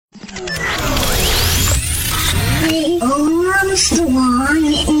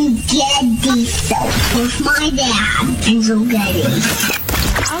Armstrong Getty with my dad, Armstrong Getty.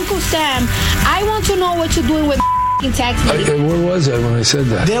 Uncle Sam, I want to know what you're doing with text me. Where was I when I said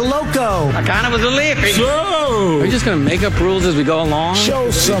that? They're loco. I kind of was a lippy. So, Are you just going to make up rules as we go along?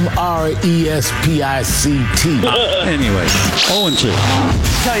 Show some RESPICT. Anyway,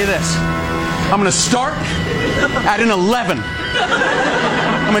 0-2. Tell you this. I'm going to start at an 11.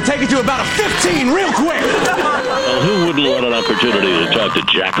 I'm going to take it to about a 15 real quick. Well, who wouldn't want an opportunity to talk to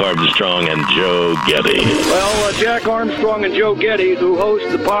Jack Armstrong and Joe Getty? Well, Jack Armstrong and Joe Getty, who host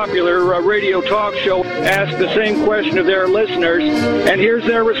the popular radio talk show, asked the same question of their listeners, and here's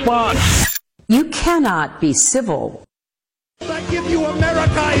their response. You cannot be civil. I give you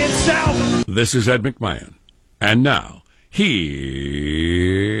America itself. this is Ed McMahon. And now, here's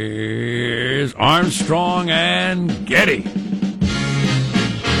Armstrong and Getty.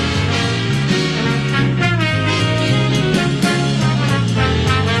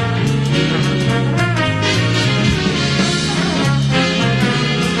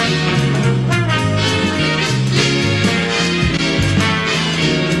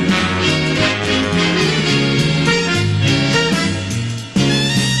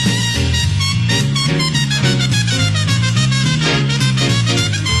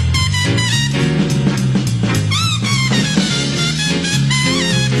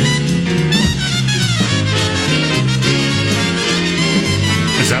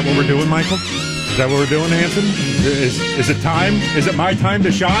 Is that what we're doing, Michael? Is that what we're doing, Hanson? Is it time? Is it my time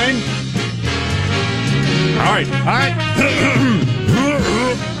to shine? All right.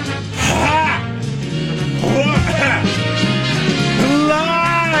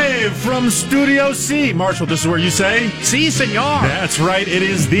 Live from Studio C. Marshall, this is where you say? Si, senor. That's right. It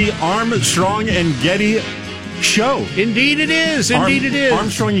is the Armstrong and Getty show. Indeed it is.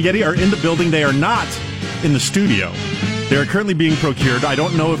 Armstrong and Getty are in the building. They are not in the studio. They are currently being procured. I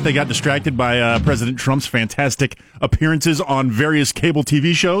don't know if they got distracted by President Trump's fantastic appearances on various cable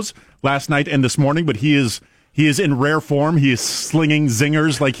TV shows last night and this morning, but he is in rare form. He is slinging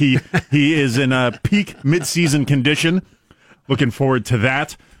zingers like he is in a peak midseason condition. Looking forward to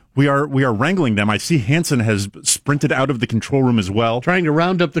that. We are wrangling them. I see Hanson has sprinted out of the control room as well, Trying to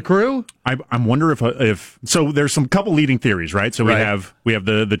round up the crew? I'm wondering if so. There's some couple leading theories, right? So we have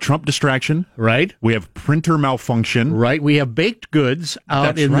the Trump distraction, Right. we have printer malfunction, Right. We have baked goods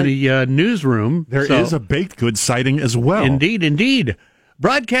out That's in right. the newsroom. There is a baked goods sighting as well. Indeed.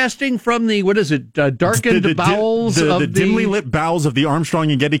 Broadcasting from the, darkened bowels of the dimly lit bowels of the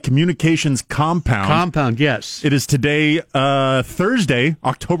Armstrong and Getty Communications compound. Compound, yes. It is today, Thursday,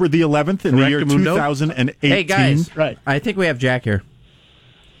 October the 11th in the year Correctamundo. 2018. Hey, guys. Right. I think we have Jack here.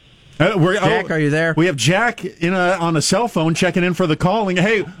 Jack, are you there? We have Jack on a cell phone checking in for the calling.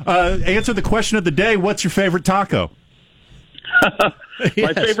 Hey, answer the question of the day. What's your favorite taco?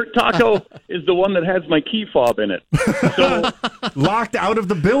 My favorite taco is the one that has my key fob in it. So Locked out of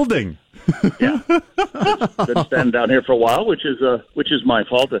the building. yeah, been standing down here for a while, which is my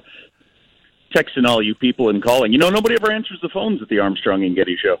fault. Texting all you people and calling. Nobody ever answers the phones at the Armstrong and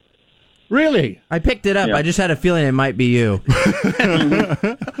Getty show. Really? I picked it up. Yeah. I just had a feeling it might be you.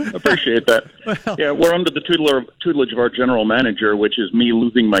 Appreciate that. Yeah, we're under the tutelage of our general manager, which is me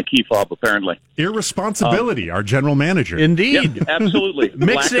losing my key fob, apparently. Irresponsibility, our general manager. Indeed. Yep, absolutely.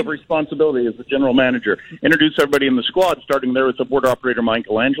 Lack of responsibility as the general manager. Introduce everybody in the squad, starting there with the board operator,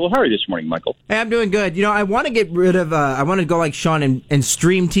 Michelangelo. How are you this morning, Michael? Hey, I'm doing good. I want to get rid of, I want to go like Sean and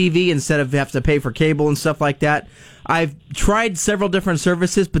stream TV instead of have to pay for cable and stuff like that. I've tried several different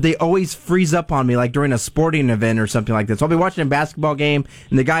services, but they always freeze up on me, like during a sporting event or something like this. So I'll be watching a basketball game,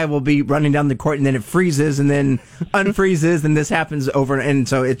 and the guy will be running down the court, and then it freezes, and then unfreezes, and this happens over, and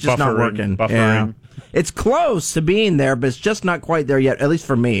so it's just not working. Buffering. Yeah. It's close to being there, but it's just not quite there yet, at least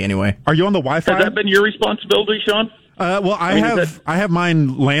for me, anyway. Are you on the Wi-Fi? Has that been your responsibility, Sean? Well, I have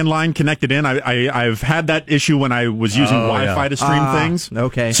mine landline connected in. I've had that issue when I was using Wi-Fi to stream things.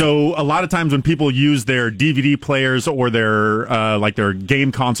 Okay. So a lot of times when people use their DVD players or their their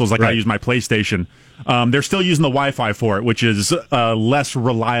game consoles, like I use my PlayStation, they're still using the Wi-Fi for it, which is a less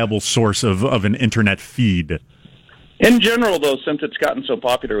reliable source of an internet feed. In general, though, since it's gotten so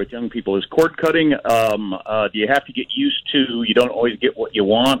popular with young people, is cord cutting, do you have to get used to, you don't always get what you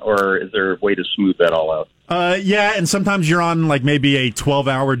want, or is there a way to smooth that all out? Yeah, and sometimes you're on like maybe a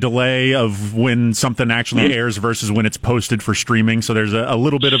 12-hour delay of when something actually airs versus when it's posted for streaming, so there's a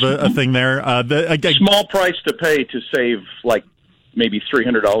little bit of a thing there. Small price to pay to save, like, maybe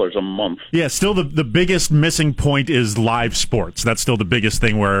 $300 a month. Yeah, still the biggest missing point is live sports. That's still the biggest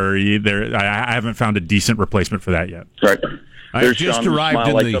thing where I haven't found a decent replacement for that yet. Right. I've just arrived smile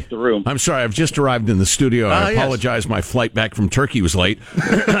in lights the. up the room. I'm sorry, I've just arrived in the studio. I apologize. My flight back from Turkey was late.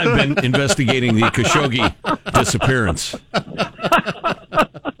 I've been investigating the Khashoggi disappearance.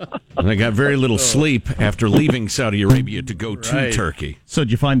 And I got very little sleep after leaving Saudi Arabia to go to Turkey. So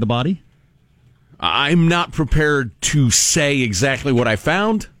did you find the body? I'm not prepared to say exactly what I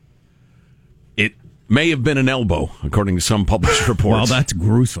found. It may have been an elbow, according to some published reports. Well, that's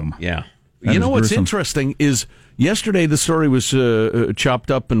gruesome. Yeah. That you know what's gruesome. interesting is yesterday the story was chopped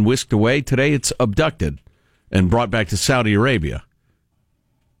up and whisked away. Today it's abducted and brought back to Saudi Arabia.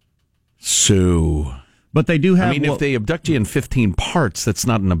 So... But they do have... if they abduct you in 15 parts, that's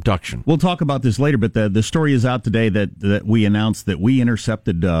not an abduction. We'll talk about this later, but the story is out today that we announced that we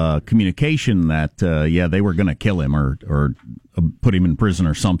intercepted communication that, they were going to kill him or put him in prison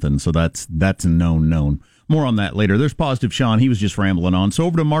or something. So that's a known. More on that later. There's Positive Sean. He was just rambling on. So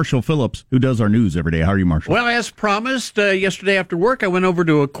over to Marshall Phillips, who does our news every day. How are you, Marshall? Well, as promised, yesterday after work, I went over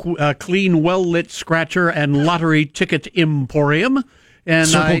to a clean, well-lit scratcher and lottery ticket emporium. And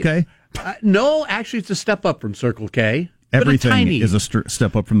Circle K? No, actually, it's a step up from Circle K. Everything is a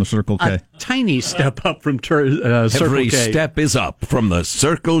step up from the Circle K. A tiny step up from Circle Every K. step is up from the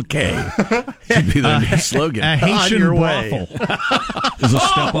Circle K. Should be their new slogan. A Haitian brothel is a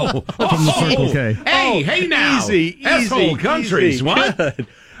step up from the Circle K. Hey now. Easy. Asshole countries. Easy. What? Good.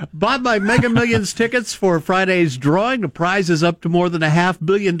 Bought my Mega Millions tickets for Friday's drawing. The prize is up to more than $500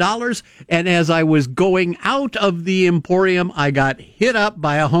 million. And as I was going out of the Emporium, I got hit up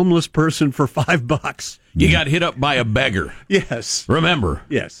by a homeless person for $5. You got hit up by a beggar. Yes. Remember.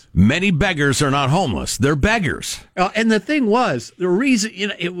 Yes. Many beggars are not homeless. They're beggars. And the thing was, the reason,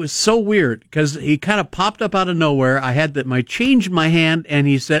 it was so weird because he kind of popped up out of nowhere. I had my change in my hand and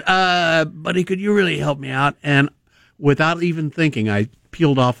he said, buddy, could you really help me out? And without even thinking, I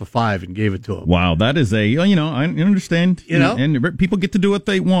peeled off a $5 and gave it to him. Wow, that is I understand. And people get to do what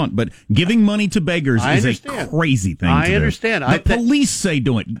they want, but giving money to beggars is a crazy thing to do. I understand. The police say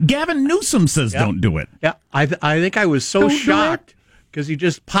do it. Gavin Newsom says don't do it. Yeah, I think I was so shocked because he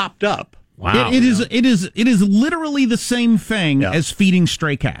just popped up. Wow. It is literally the same thing as feeding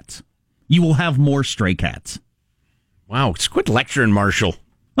stray cats. You will have more stray cats. Wow, quit lecturing, Marshall.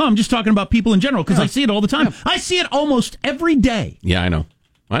 Oh, I'm just talking about people in general because I see it all the time. I see it almost every day. Yeah, I know.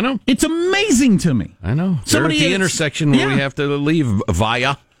 It's amazing to me. I know. Somebody at the intersection where we have to leave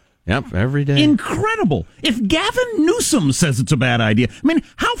via. Yep, every day. Incredible. If Gavin Newsom says it's a bad idea,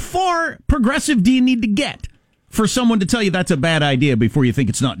 how far progressive do you need to get for someone to tell you that's a bad idea before you think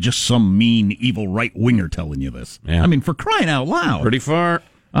it's not just some mean, evil right-winger telling you this? Yeah. For crying out loud. Pretty far.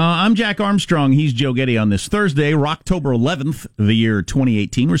 I'm Jack Armstrong. He's Joe Getty on this Thursday, October 11th, the year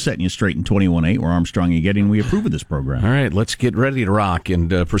 2018. We're setting you straight in 21.8. We're Armstrong and Getty, and we approve of this program. All right, let's get ready to rock and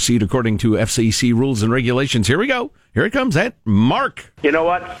proceed according to FCC rules and regulations. Here we go. Here it comes at Mark. You know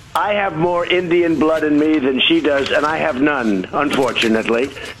what? I have more Indian blood in me than she does, and I have none,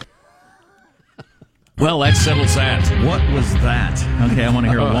 unfortunately. Well, that settles that. What was that? Okay, I want to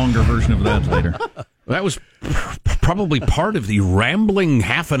hear a longer version of that later. That was probably part of the rambling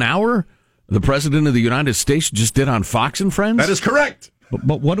half an hour the President of the United States just did on Fox and Friends. That is correct.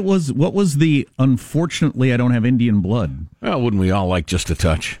 But what was the unfortunately I don't have Indian blood? Well, wouldn't we all like just a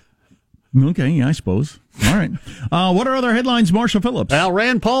touch? Okay, yeah, I suppose. All right. What are other headlines, Marshall Phillips? Well,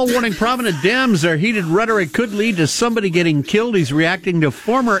 Rand Paul warning prominent Dems their heated rhetoric could lead to somebody getting killed. He's reacting to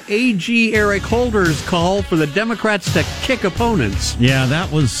former AG Eric Holder's call for the Democrats to kick opponents. Yeah,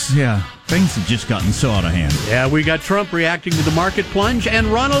 things have just gotten so out of hand. Yeah, we got Trump reacting to the market plunge, and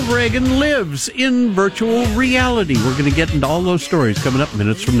Ronald Reagan lives in virtual reality. We're going to get into all those stories coming up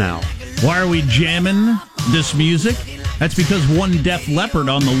minutes from now. Why are we jamming this music? That's because one Def Leppard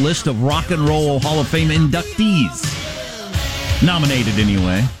on the list of Rock and Roll Hall of Fame inductees. Nominated,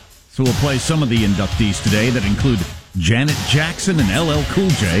 anyway. So we'll play some of the inductees today that include Janet Jackson and LL Cool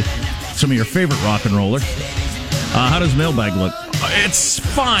J, some of your favorite rock and rollers. How does Mailbag look? It's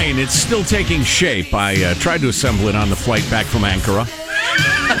fine. It's still taking shape. I tried to assemble it on the flight back from Ankara.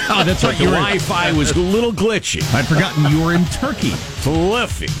 Oh, that's right. The Wi-Fi was a little glitchy. I'd forgotten you were in Turkey.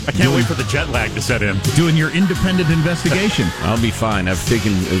 Fluffy. I can't wait for the jet lag to set in. Doing your independent investigation. I'll be fine. I've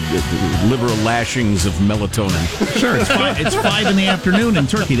taken liberal lashings of melatonin. Sure, it's 5 in the afternoon in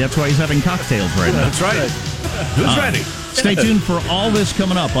Turkey. That's why he's having cocktails right now. That's right. Who's ready? Stay tuned for all this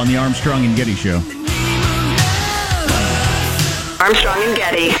coming up on the Armstrong and Getty Show. Armstrong and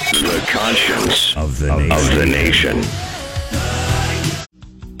Getty. The conscience of the nation.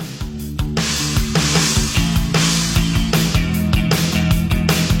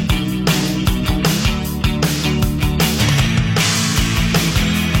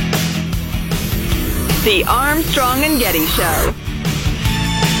 The The Armstrong and Getty Show.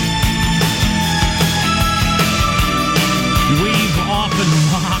 We've often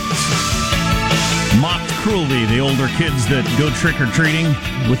mocked cruelty, the older kids that go trick-or-treating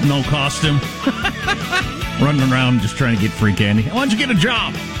with no costume. Running around just trying to get free candy. Why don't you get a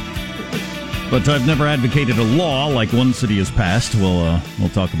job? But I've never advocated a law like one city has passed. We'll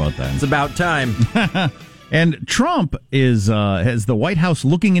talk about that. It's about time. And Trump has the White House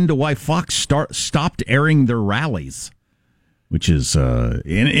looking into why Fox stopped airing their rallies, which is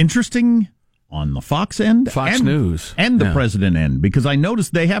interesting on the Fox end. Fox News. And the president end, because I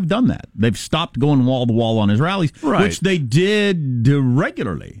noticed they have done that. They've stopped going wall-to-wall on his rallies, which they did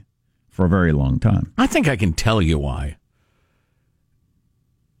regularly for a very long time. I think I can tell you why.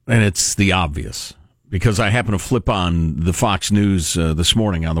 And it's the obvious, because I happened to flip on the Fox News this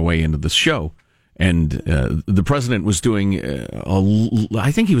morning on the way into the show, and the president was doing,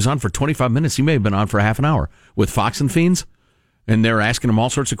 I think he was on for 25 minutes. He may have been on for half an hour with Fox and Fiends, and they're asking him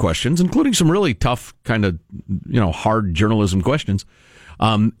all sorts of questions, including some really tough, kind of, hard journalism questions.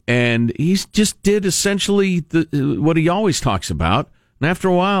 And he just did essentially what he always talks about. And after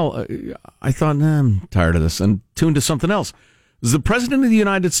a while, I thought, I'm tired of this, and tuned to something else. It was the President of the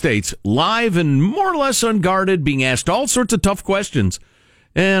United States, live and more or less unguarded, being asked all sorts of tough questions.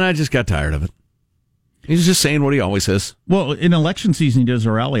 And I just got tired of it. He's just saying what he always says. Well, in election season, he does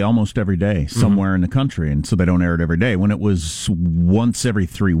a rally almost every day somewhere in the country, and so they don't air it every day. When it was once every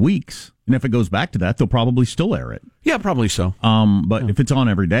 3 weeks, and if it goes back to that, they'll probably still air it. Yeah, probably so. But if it's on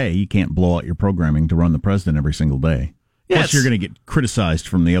every day, you can't blow out your programming to run the president every single day. Yes. Plus, you're going to get criticized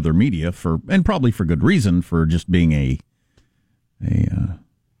from the other media and probably for good reason, for just being a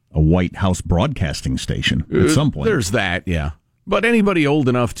White House broadcasting station at some point. There's that, yeah. But anybody old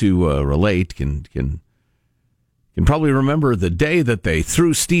enough to relate can probably remember the day that they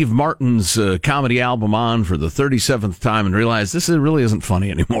threw Steve Martin's comedy album on for the 37th time and realized this really isn't funny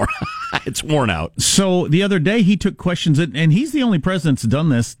anymore. It's worn out. So the other day he took questions, and he's the only president that's done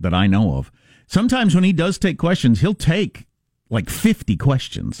this that I know of. Sometimes when he does take questions, he'll take like 50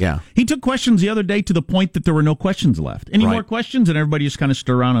 questions. Yeah. He took questions the other day to the point that there were no questions left. Any more questions? And everybody just kind of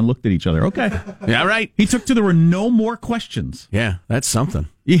stood around and looked at each other. Okay. Yeah, right. He took to there were no more questions. Yeah, that's something.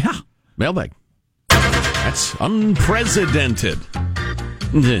 Yeah. Mailbag. That's unprecedented.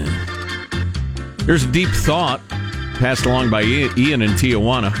 Here's a deep thought passed along by Ian in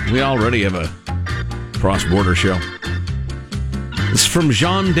Tijuana. We already have a cross-border show. It's from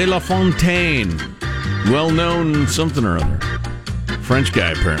Jean de La Fontaine, well-known something or other. French guy,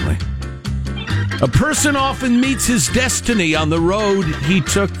 apparently. A person often meets his destiny on the road he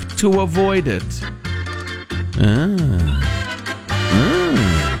took to avoid it.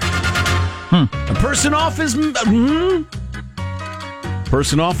 A person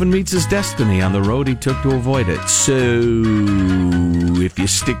often meets his destiny on the road he took to avoid it. So, if you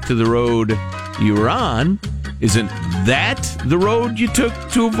stick to the road you were on, isn't that the road you took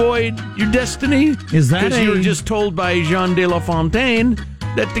to avoid your destiny? Is that because you were just told by Jean de La Fontaine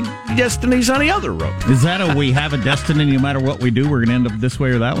that the destinies on the other road? Is that we have a destiny no matter what we do, we're going to end up this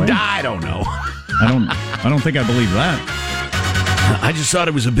way or that way? I don't know. I don't think I believe that. I just thought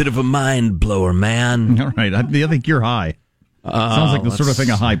it was a bit of a mind blower, man. All right, I think you're high. Sounds like the sort of thing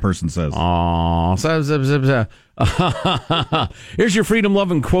a high person says. Here's your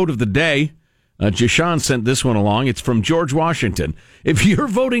freedom-loving quote of the day. Jashawn sent this one along. It's from George Washington. If you're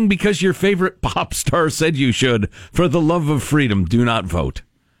voting because your favorite pop star said you should, for the love of freedom, do not vote.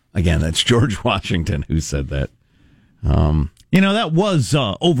 Again, that's George Washington who said that. That was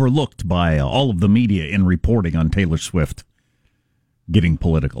overlooked by all of the media in reporting on Taylor Swift getting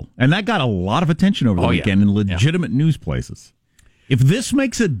political. And that got a lot of attention over the weekend in legitimate news places. If this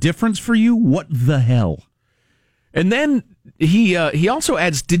makes a difference for you, what the hell? And then he also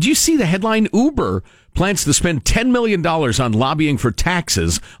adds, did you see the headline? Uber plans to spend $10 million on lobbying for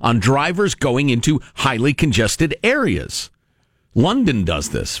taxes on drivers going into highly congested areas. London does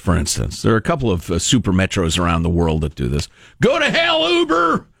this, for instance. There are a couple of super metros around the world that do this. Go to hell,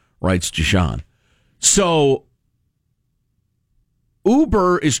 Uber, writes Jashawn. So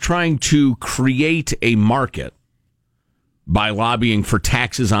Uber is trying to create a market by lobbying for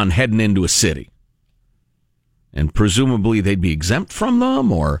taxes on heading into a city. And presumably they'd be exempt from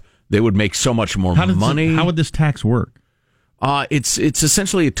them, or they would make so much more money. How would this tax work? It's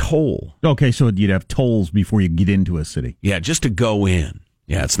essentially a toll. Okay, so you'd have tolls before you get into a city. Yeah, just to go in.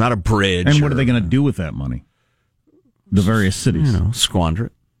 Yeah, it's not a bridge. And what are they going to do with that money? The various cities. Squander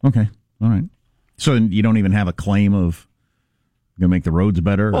it. Okay, all right. So you don't even have a claim of going to make the roads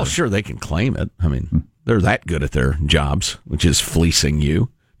better? Well, sure, they can claim it. I mean, they're that good at their jobs, which is fleecing you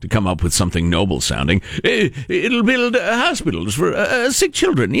to come up with something noble sounding. It'll build hospitals for sick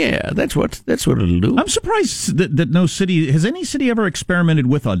children. Yeah, that's what it'll do. I'm surprised that no city has any city ever experimented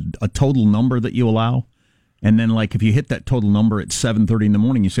with a total number that you allow, and then like if you hit that total number at 7:30 in the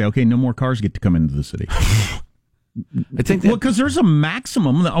morning, you say, okay, no more cars get to come into the city. I think because there's a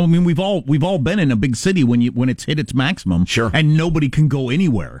maximum. I mean, we've all been in a big city when it's hit its maximum, sure, and nobody can go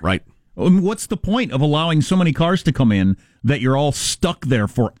anywhere, right? I mean, what's the point of allowing so many cars to come in that you're all stuck there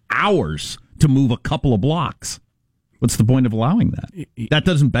for hours to move a couple of blocks? What's the point of allowing that? That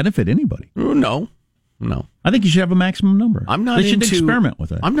doesn't benefit anybody. No. I think you should have a maximum number. They should experiment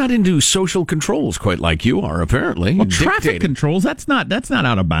with it. I'm not into social controls quite like you are, apparently. Well, traffic controls, that's not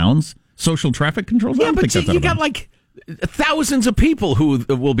out of bounds. Social traffic controls? Yeah, but you got like thousands of people who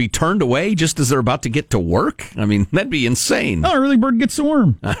will be turned away just as they're about to get to work. I mean, that'd be insane. Oh, early bird gets the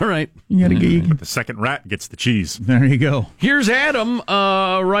worm. All right. But the second rat gets the cheese. There you go. Here's Adam,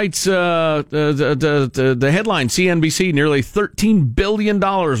 writes the headline, CNBC, nearly $13 billion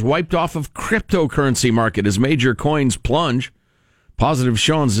wiped off of cryptocurrency market as major coins plunge. Positive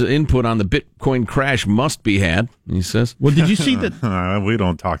Sean's input on the Bitcoin crash must be had, he says. Well, did you see that? We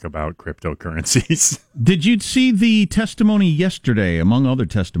don't talk about cryptocurrencies. Did you see the testimony yesterday, among other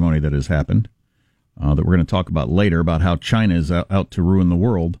testimony that has happened, that we're going to talk about later, about how China is out to ruin the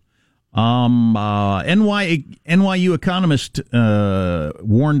world? NYU economist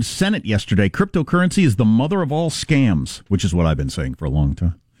warned Senate yesterday, cryptocurrency is the mother of all scams, which is what I've been saying for a long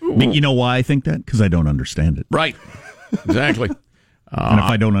time. You know why I think that? Because I don't understand it. Right. Exactly. And if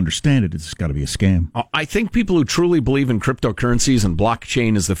I don't understand it, it's got to be a scam. I think people who truly believe in cryptocurrencies and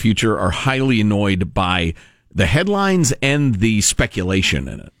blockchain as the future are highly annoyed by the headlines and the speculation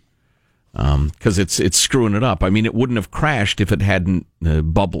in it, because it's screwing it up. I mean, it wouldn't have crashed if it hadn't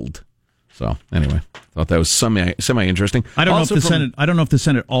bubbled. So anyway, thought that was semi interesting. I don't know if the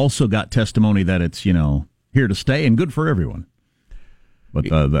Senate also got testimony that it's here to stay and good for everyone. But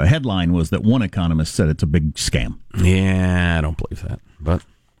the headline was that one economist said it's a big scam. Yeah, I don't believe that. But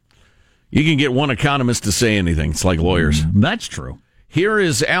you can get one economist to say anything. It's like lawyers. That's true. Here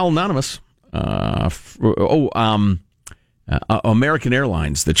is Al Anonymous. American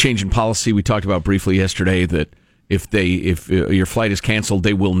Airlines, the change in policy we talked about briefly yesterday, that if your flight is canceled,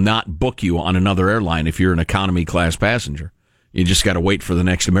 they will not book you on another airline if you're an economy class passenger. You just got to wait for the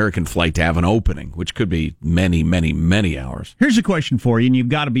next American flight to have an opening, which could be many, many, many hours. Here's a question for you, and you've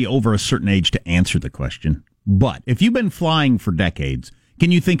got to be over a certain age to answer the question. But if you've been flying for decades,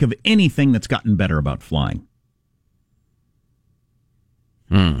 can you think of anything that's gotten better about flying?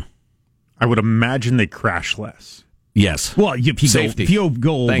 I would imagine they crash less. Yes. Well, if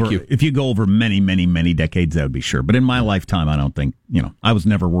you go over many, many, many decades, that would be sure. But in my lifetime, I don't think, I was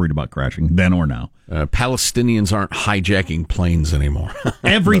never worried about crashing then or now. Palestinians aren't hijacking planes anymore.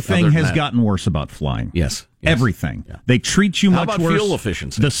 Everything has gotten worse about flying. Yes. Everything. Yeah. They treat you much worse. How about fuel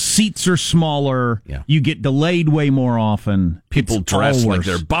efficiency? The seats are smaller. Yeah. You get delayed way more often. People dress like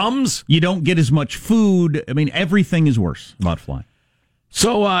they're bums. You don't get as much food. I mean, everything is worse about flying.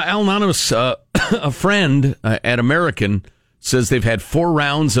 So, Al Anonymous, a friend at American, says they've had 4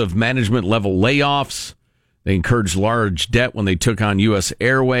 rounds of management-level layoffs. They encouraged large debt when they took on U.S.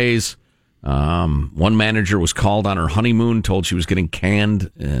 Airways. One manager was called on her honeymoon, told she was getting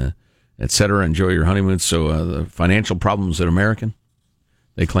canned, et cetera. Enjoy your honeymoon. So, the financial problems at American,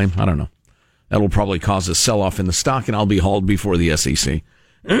 they claim. I don't know. That'll probably cause a sell-off in the stock, and I'll be hauled before the SEC.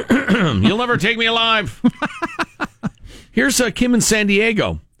 You'll never take me alive. Here's Kim in San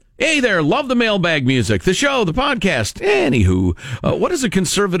Diego. Hey there, love the mailbag music, the show, the podcast. Anywho, what does a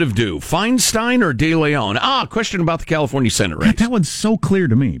conservative do? Feinstein or De Leon? Question about the California Senate race. That one's so clear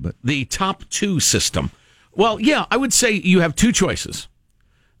to me. But the top 2 system. Well, yeah, I would say you have 2 choices.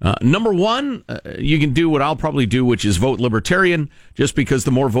 Number 1, you can do what I'll probably do, which is vote Libertarian, just because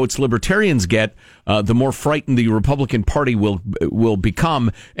the more votes Libertarians get, the more frightened the Republican Party will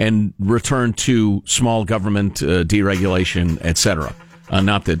become and return to small government, deregulation, etc.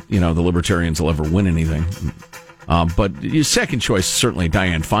 Not that, the Libertarians will ever win anything. But your second choice is certainly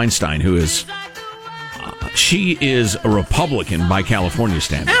Dianne Feinstein, who is... she is a Republican by California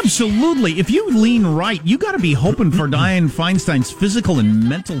standards. Absolutely. If you lean right, you got to be hoping for Dianne Feinstein's physical and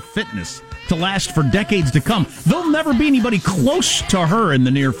mental fitness to last for decades to come. There'll never be anybody close to her in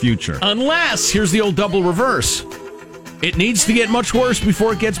the near future. Unless, here's the old double reverse. It needs to get much worse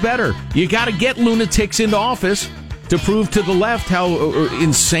before it gets better. You got to get lunatics into office to prove to the left how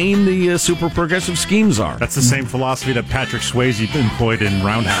insane the super progressive schemes are. That's the same philosophy that Patrick Swayze employed in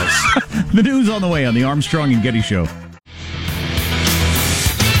Roundhouse. The news on the way on the Armstrong and Getty Show.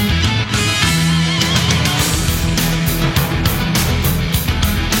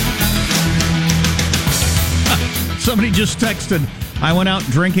 Somebody just texted, I went out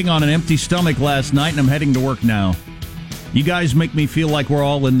drinking on an empty stomach last night and I'm heading to work now. You guys make me feel like we're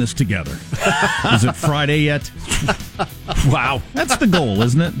all in this together. Is it Friday yet? Wow. That's the goal,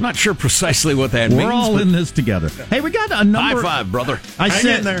 isn't it? Not sure precisely what that means. We're all in this together. Hey, we got a number. High five, brother.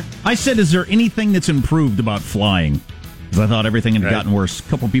 Hang in there. I said, is there anything that's improved about flying? Because I thought everything had gotten worse. A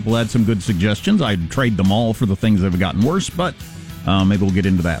couple people had some good suggestions. I'd trade them all for the things that have gotten worse, but maybe we'll get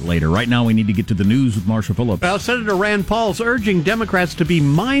into that later. Right now, we need to get to the news with Marshall Phillips. Well, Senator Rand Paul's urging Democrats to be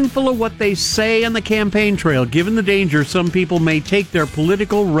mindful of what they say on the campaign trail, given the danger some people may take their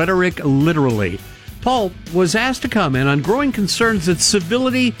political rhetoric literally. Paul was asked to comment on growing concerns that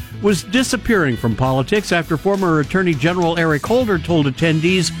civility was disappearing from politics after former Attorney General Eric Holder told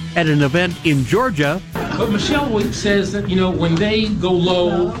attendees at an event in Georgia. But Michelle says that, when they go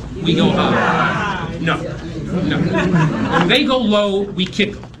low, we go high. No. When they go low, we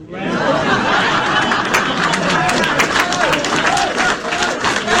kick them.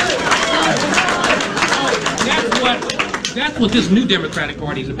 That's what this new Democratic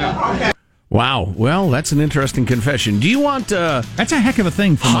Party is about. Wow. Well, that's an interesting confession. Do you want that's a heck of a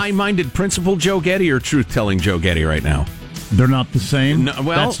thing from high-minded principal Joe Getty or truth-telling Joe Getty right now? They're not the same. No,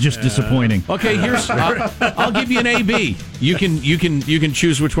 well, that's just disappointing. Okay, here's I'll give you an A/B. You can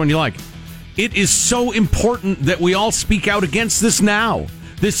choose which one you like. It is so important that we all speak out against this now.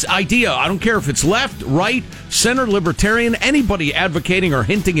 This idea, I don't care if it's left, right, center, libertarian, anybody advocating or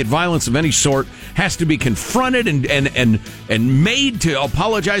hinting at violence of any sort has to be confronted and made to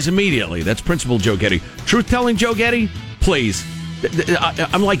apologize immediately. That's Principal Joe Getty. Truth-telling Joe Getty, please.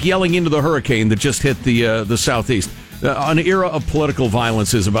 I'm like yelling into the hurricane that just hit the southeast. An era of political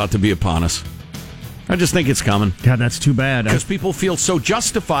violence is about to be upon us. I just think it's coming. God, that's too bad. Because people feel so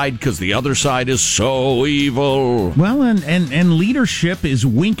justified because the other side is so evil. Well, and leadership is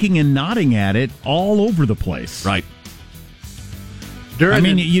winking and nodding at it all over the place. Right.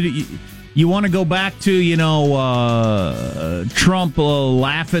 You want to go back to, Trump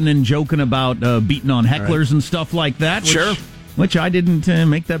laughing and joking about beating on hecklers and stuff like that. Which I didn't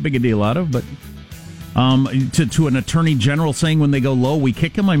make that big a deal out of, but... to an attorney general saying when they go low, we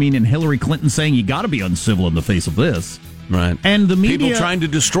kick them. And Hillary Clinton saying you got to be uncivil in the face of this. Right. And the media... People trying to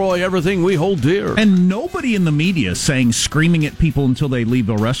destroy everything we hold dear. And nobody in the media saying screaming at people until they leave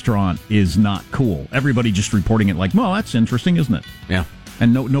the restaurant is not cool. Everybody just reporting it like, well, that's interesting, isn't it? Yeah.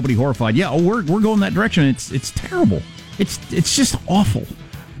 And nobody horrified. Yeah, we're going that direction. It's terrible. It's just awful.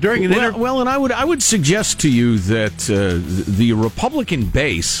 During an and I would suggest to you that the Republican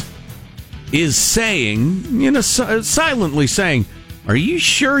base is saying, silently saying, are you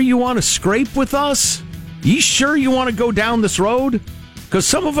sure you want to scrape with us? You sure you want to go down this road? Because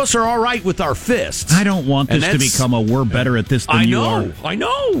some of us are all right with our fists. I don't want this to become a we're better at this than you are. I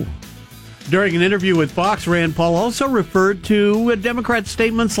know. During an interview with Fox, Rand Paul also referred to Democrat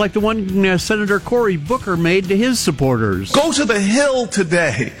statements like the one Senator Cory Booker made to his supporters. Go to the Hill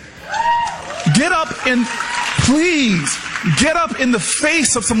today. Get up and please get up in the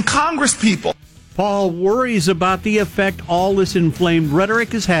face of some Congress people. Paul worries about the effect all this inflamed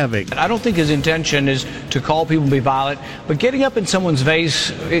rhetoric is having. I don't think his intention is to call people to be violent, but getting up in someone's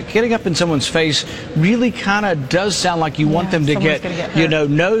face really kind of does sound like you want them to get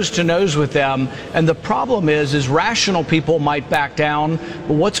nose to nose with them. And the problem is rational people might back down,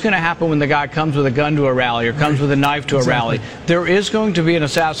 but what's going to happen when the guy comes with a gun to a rally or comes with a knife to a rally? There is going to be an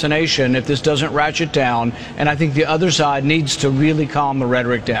assassination if this doesn't ratchet down, and I think the other side needs to really calm the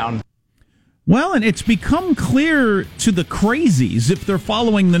rhetoric down. Well, and it's become clear to the crazies, if they're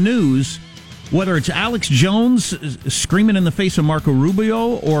following the news, whether it's Alex Jones screaming in the face of Marco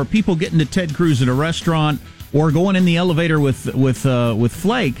Rubio, or people getting to Ted Cruz at a restaurant, or going in the elevator with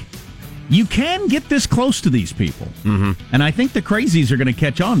Flake, you can get this close to these people. Mm-hmm. And I think the crazies are going to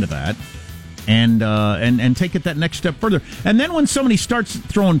catch on to that and take it that next step further. And then when somebody starts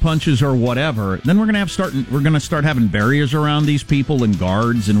throwing punches or whatever, then we're going to start having barriers around these people and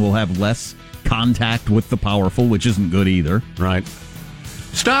guards, and we'll have less contact with the powerful, which isn't good either. Right.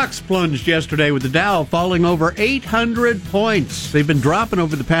 Stocks plunged yesterday with the Dow falling over 800 points. They've been dropping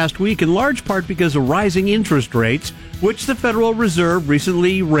over the past week in large part because of rising interest rates, which the Federal Reserve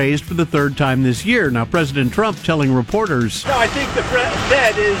recently raised for the third time this year. Now, President Trump telling reporters... No, I think the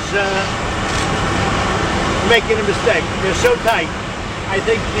Fed is making a mistake. They're so tight. I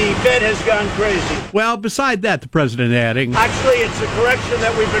think the Fed has gone crazy. Well, beside that, the president adding... Actually, it's a correction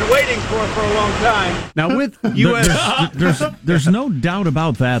that we've been waiting for a long time. Now, with U.S. There's no doubt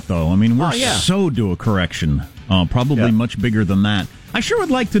about that, though. I mean, we're so due a correction. Probably much bigger than that. I sure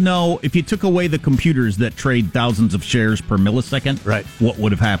would like to know, if you took away the computers that trade thousands of shares per millisecond, right, what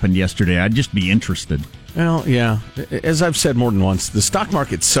would have happened yesterday. I'd just be interested. Well, yeah. As I've said more than once, the stock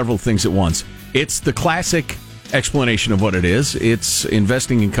market's several things at once. It's the classic explanation of what it is. It's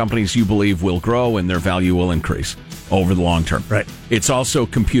investing in companies you believe will grow and their value will increase over the long term. Right. It's also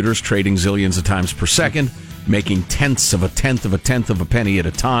computers trading zillions of times per second, making tenths of a tenth of a tenth of a penny at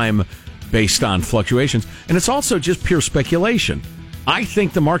a time based on fluctuations. And it's also just pure speculation. I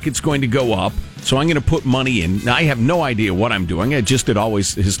think the market's going to go up, so I'm going to put money in. Now, I have no idea what I'm doing. It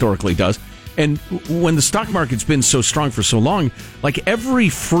always historically does. And when the stock market's been so strong for so long, like every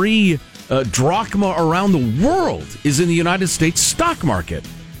free drachma around the world is in the United States stock market,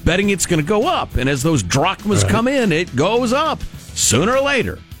 betting it's going to go up. And as those drachmas come in, it goes up. Sooner or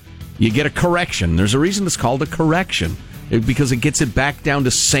later, you get a correction. There's a reason it's called a correction, because it gets it back down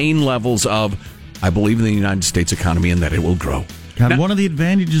to sane levels of, I believe in the United States economy and that it will grow. God, one of the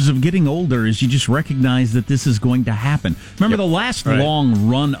advantages of getting older is you just recognize that this is going to happen. Remember the last long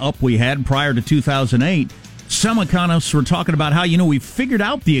run up we had prior to 2008? Some economists were talking about how, we've figured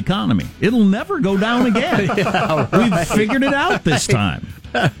out the economy. It'll never go down again. We've figured it out this time.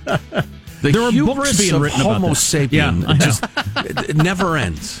 There are books being written about Homo sapien. It never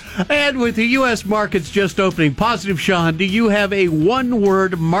ends. And with the U.S. markets just opening, Positive Sean, do you have a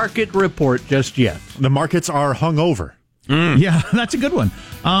one-word market report just yet? The markets are hungover. Yeah, that's a good one.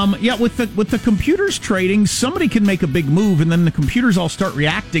 With the computers trading, somebody can make a big move, and then the computers all start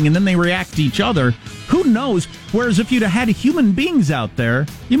reacting, and then they react to each other. Who knows? Whereas if you'd have had human beings out there,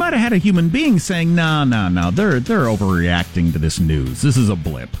 you might have had a human being saying, "No, they're overreacting to this news. This is a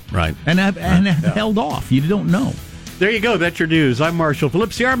blip," right? And have held off. You don't know. There you go. That's your news. I'm Marshall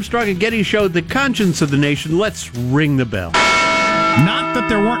Phillips, the Armstrong and Getty Show, the conscience of the nation. Let's ring the bell. Not that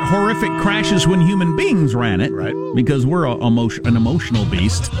there weren't horrific crashes when human beings ran it, right? Because we're an emotional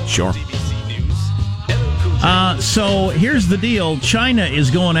beast. Sure. So here's the deal. China is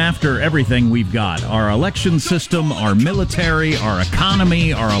going after everything we've got. Our election system, our military, our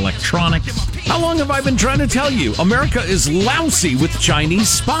economy, our electronics. How long have I been trying to tell you? America is lousy with Chinese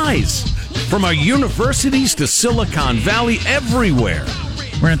spies. From our universities to Silicon Valley, everywhere.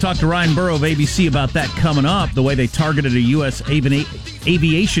 We're going to talk to Ryan Burrow of ABC about that coming up, the way they targeted a U.S.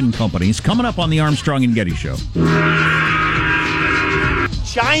 aviation companies, coming up on the Armstrong and Getty Show.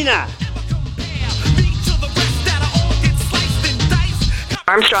 China.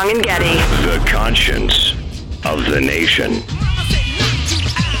 Armstrong and Getty. The conscience of the nation.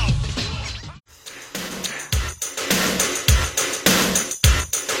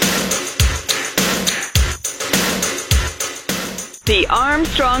 The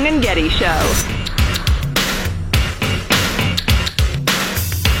Armstrong and Getty Show.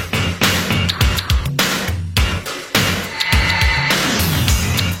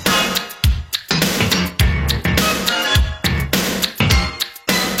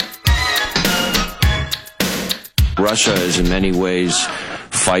 Russia is in many ways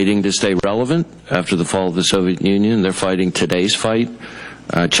fighting to stay relevant after the fall of the Soviet Union. They're fighting today's fight.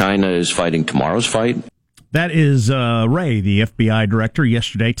 China is fighting tomorrow's fight. That is Ray, the FBI director,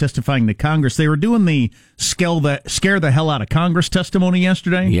 yesterday testifying to Congress. They were doing the scare the hell out of Congress testimony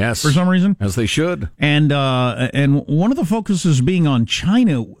yesterday. Yes, for some reason, as they should. And one of the focuses being on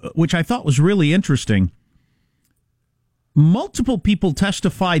China, which I thought was really interesting. Multiple people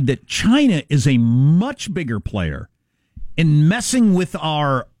testified that China is a much bigger player in messing with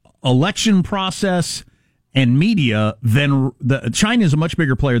our election process and media than China is a much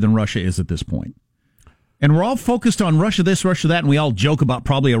bigger player than Russia is at this point. And we're all focused on Russia this, Russia that, and we all joke about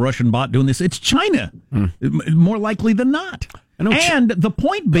probably a Russian bot doing this. It's China, more likely than not. And the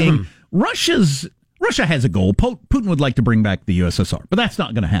point being, Russia has a goal. Putin would like to bring back the USSR, but that's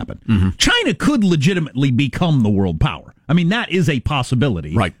not going to happen. China could legitimately become the world power. I mean, that is a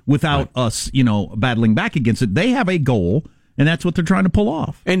possibility, right? Without us, battling back against it. They have a goal, and that's what they're trying to pull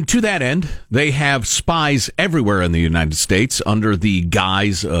off. And to that end, they have spies everywhere in the United States under the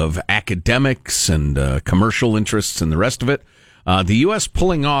guise of academics and commercial interests and the rest of it. The U.S.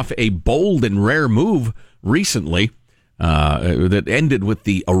 pulling off a bold and rare move recently that ended with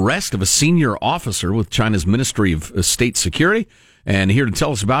the arrest of a senior officer with China's Ministry of State Security. And here to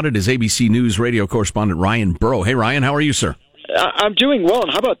tell us about it is ABC News radio correspondent Ryan Burrow. Hey, Ryan, how are you, sir? I'm doing well,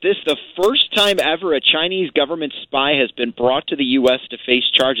 and how about this? The first time ever a Chinese government spy has been brought to the U.S. to face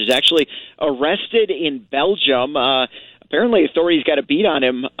charges, actually arrested in Belgium. apparently authorities got a beat on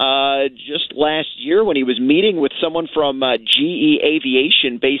him just last year when he was meeting with someone from GE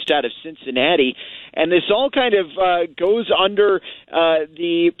Aviation based out of Cincinnati. And this all kind of goes under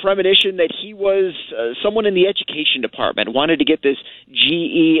the premonition that he was someone in the education department, wanted to get this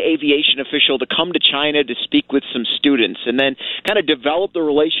GE Aviation official to come to China to speak with some students, and then kind of develop the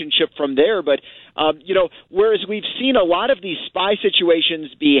relationship from there. But, whereas we've seen a lot of these spy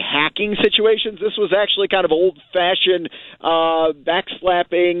situations be hacking situations, this was actually kind of old-fashioned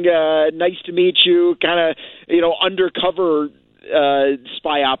backslapping, nice to meet you, kind of, undercover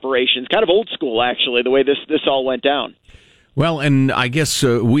spy operations, kind of old school, actually, the way this all went down. Well, and I guess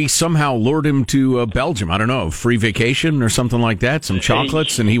we somehow lured him to Belgium. I don't know, free vacation or something like that, some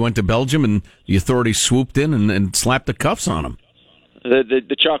chocolates, and he went to Belgium, and the authorities swooped in and slapped the cuffs on him.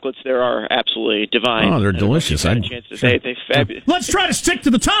 The chocolates there are absolutely divine. Oh, they're delicious. They're fabulous. Let's try to stick to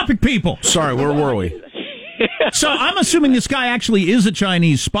the topic, people. Sorry, where were we? So I'm assuming this guy actually is a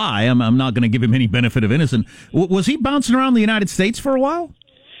Chinese spy. I'm not going to give him any benefit of innocence. Was he bouncing around the United States for a while?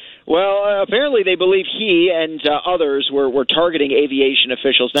 Well, apparently they believe he and others were targeting aviation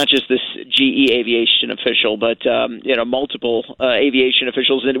officials, not just this GE aviation official, but multiple aviation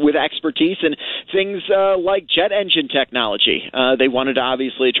officials with expertise in things like jet engine technology. They wanted to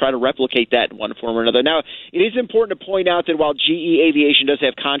obviously try to replicate that in one form or another. Now, it is important to point out that while GE Aviation does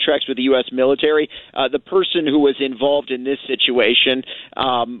have contracts with the U.S. military, the person who was involved in this situation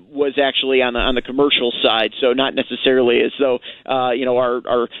was actually on the commercial side, so not necessarily as though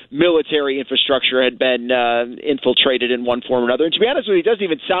our military infrastructure had been infiltrated in one form or another. And to be honest with you, it doesn't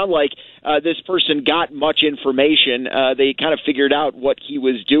even sound like this person got much information. They kind of figured out what he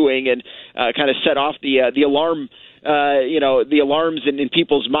was doing and kind of set off the alarm. The alarms in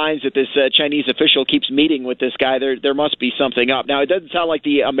people's minds that this Chinese official keeps meeting with this guy. There must be something up. Now, it doesn't sound like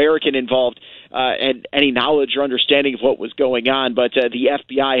the American involved had any knowledge or understanding of what was going on, but the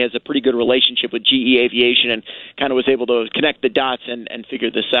FBI has a pretty good relationship with GE Aviation and kind of was able to connect the dots and figure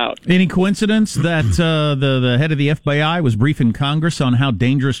this out. Any coincidence that the head of the FBI was briefing Congress on how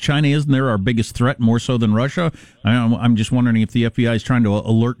dangerous China is and they're our biggest threat, more so than Russia? I'm just wondering if the FBI is trying to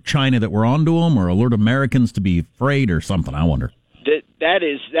alert China that we're onto them or alert Americans to be afraid or something. I wonder. That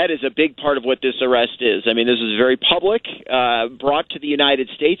is a big part of what this arrest is. I mean, this is very public, brought to the United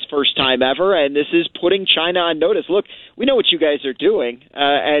States, first time ever, and this is putting China on notice. Look, we know what you guys are doing,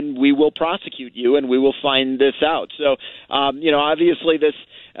 and we will prosecute you, and we will find this out. So, obviously, this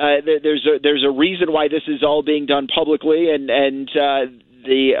there's a reason why this is all being done publicly, and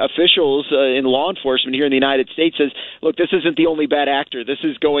the officials in law enforcement here in the United States says, look, this isn't the only bad actor. This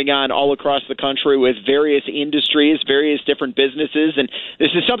is going on all across the country with various industries, various different businesses, and this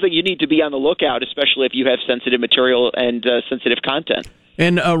is something you need to be on the lookout, especially if you have sensitive material and sensitive content.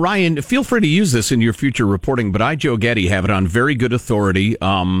 And Ryan, feel free to use this in your future reporting, but Joe Getty, have it on very good authority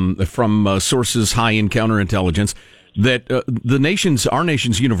from sources high in counterintelligence that our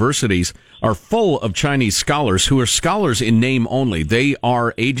nation's universities are full of Chinese scholars who are scholars in name only. They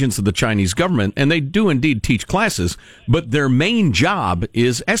are agents of the Chinese government, and they do indeed teach classes, but their main job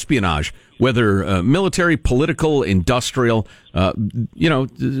is espionage, whether military, political, industrial.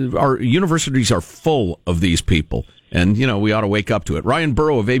 Our universities are full of these people, and, we ought to wake up to it. Ryan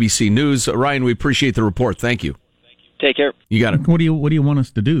Burrow of ABC News. Ryan, we appreciate the report. Thank you. Take care. You got it. What do you want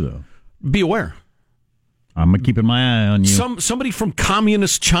us to do, though? Be aware. I'm keeping my eye on you. Somebody from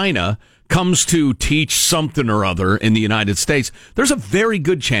communist China comes to teach something or other in the United States. There's a very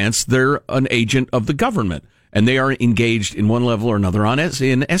good chance they're an agent of the government, and they are engaged in one level or another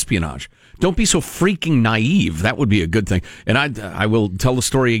in espionage. Don't be so freaking naive. That would be a good thing. And I will tell the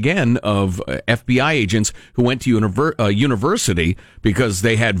story again of FBI agents who went to university because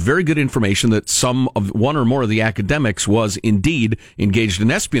they had very good information that one or more of the academics was indeed engaged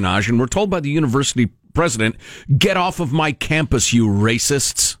in espionage, and were told by the university president, "Get off of my campus, you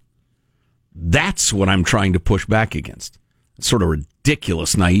racists." That's what I'm trying to push back against. Sort of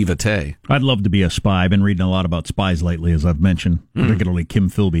ridiculous naivete. I'd love to be a spy. I've been reading a lot about spies lately, as I've mentioned, particularly Kim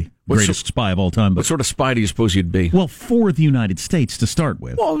Philby, greatest spy of all time. But what sort of spy do you suppose you'd be? Well, for the United States to start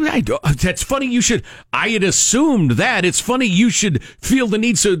with. Well, that's funny. I had assumed that. It's funny you should feel the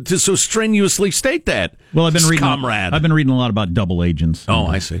need to so strenuously state that. Well, I've been reading a lot about double agents. Oh,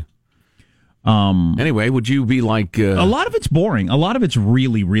 I see. Anyway, would you be like... A lot of it's boring. A lot of it's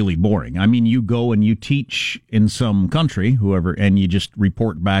really, really boring. I mean, you go and you teach in some country, and you just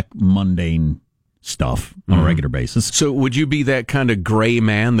report back mundane stuff on a regular basis. So would you be that kind of gray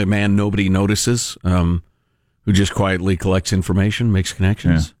man, the man nobody notices, who just quietly collects information, makes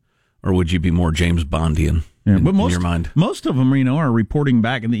connections? Yeah. Or would you be more James Bondian? Yeah, but in your mind. Most of them, are reporting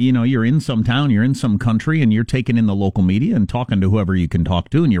back. You're in some town, you're in some country, and you're taking in the local media and talking to whoever you can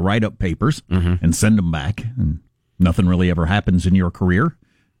talk to, and you write up papers and send them back, and nothing really ever happens in your career,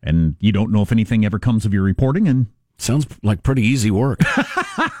 and you don't know if anything ever comes of your reporting. And sounds like pretty easy work.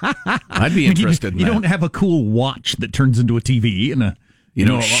 I'd be interested. You don't have a cool watch that turns into a TV and you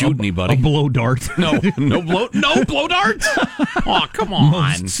don't shoot anybody. A blow dart. No blow darts. Oh, come on.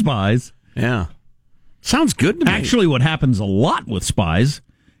 Most spies. Yeah. Sounds good to me. Actually, what happens a lot with spies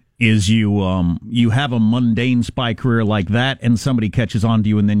is you have a mundane spy career like that, and somebody catches on to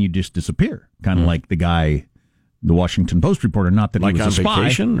you, and then you just disappear. Kind of like the guy, the Washington Post reporter. Not that like he was a spy,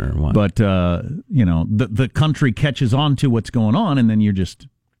 vacation or what? But the country catches on to what's going on, and then you're just.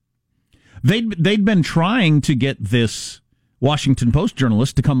 They'd been trying to get this Washington Post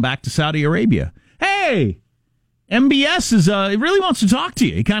journalist to come back to Saudi Arabia. Hey, MBS really wants to talk to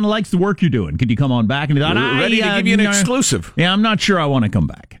you. He kind of likes the work you're doing. Could you come on back? And he thought, ready to give you an exclusive. Yeah, I'm not sure I want to come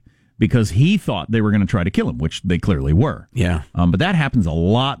back because he thought they were going to try to kill him, which they clearly were. Yeah. But that happens a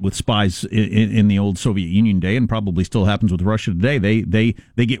lot with spies in the old Soviet Union day, and probably still happens with Russia today.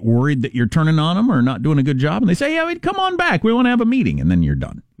 They get worried that you're turning on them or not doing a good job, and they say, "Yeah, come on back. We want to have a meeting," and then you're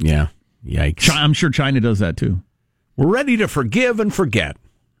done. Yeah. Yikes. I'm sure China does that too. We're ready to forgive and forget.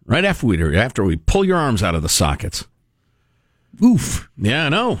 Right after we pull your arms out of the sockets. Oof. Yeah, I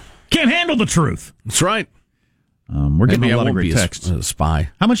know. Can't handle the truth. That's right. We're getting a lot of great texts. A spy.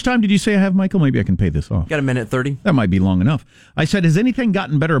 How much time did you say I have, Michael? Maybe I can pay this off. Got a minute 30. That might be long enough. I said, has anything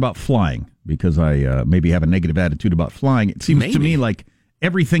gotten better about flying? Because I maybe have a negative attitude about flying. It seems to me like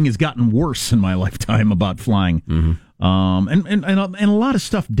everything has gotten worse in my lifetime about flying. Mm-hmm. And a lot of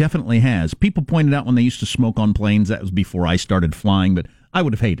stuff definitely has. People pointed out when they used to smoke on planes, that was before I started flying, but I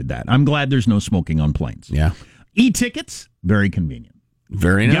would have hated that. I'm glad there's no smoking on planes. Yeah. E-tickets, very convenient.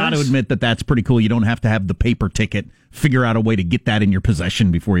 Very nice. Got to admit that's pretty cool. You don't have to have the paper ticket. Figure out a way to get that in your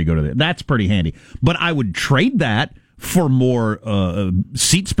possession before you go to there. That's pretty handy. But I would trade that for more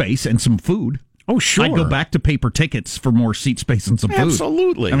seat space and some food. Oh, sure. I'd go back to paper tickets for more seat space and some food.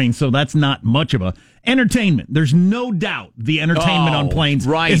 Absolutely. I mean, so that's not much of a... Entertainment. There's no doubt the entertainment on planes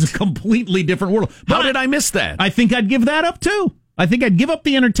is a completely different world. But how did I miss that? I think I'd give that up, too. I think I'd give up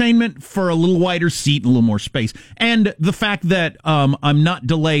the entertainment for a little wider seat and a little more space. And the fact that I'm not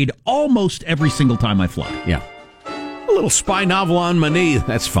delayed almost every single time I fly. Yeah. A little spy novel on my knee.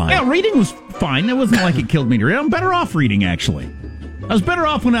 That's fine. Yeah, reading was fine. It wasn't like it killed me to read. I'm better off reading, actually. I was better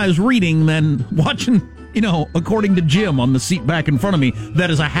off when I was reading than watching, according to Jim on the seat back in front of me,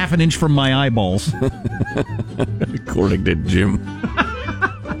 that is a half an inch from my eyeballs. According to Jim.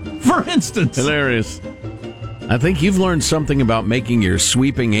 For instance. Hilarious. I think you've learned something about making your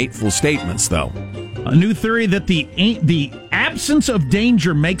sweeping, hateful statements, though. A new theory that the absence of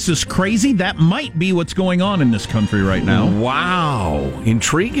danger makes us crazy. That might be what's going on in this country right now. Wow.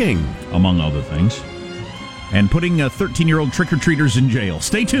 Intriguing. Among other things. And putting 13-year-old trick-or-treaters in jail.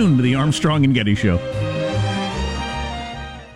 Stay tuned to the Armstrong and Getty Show.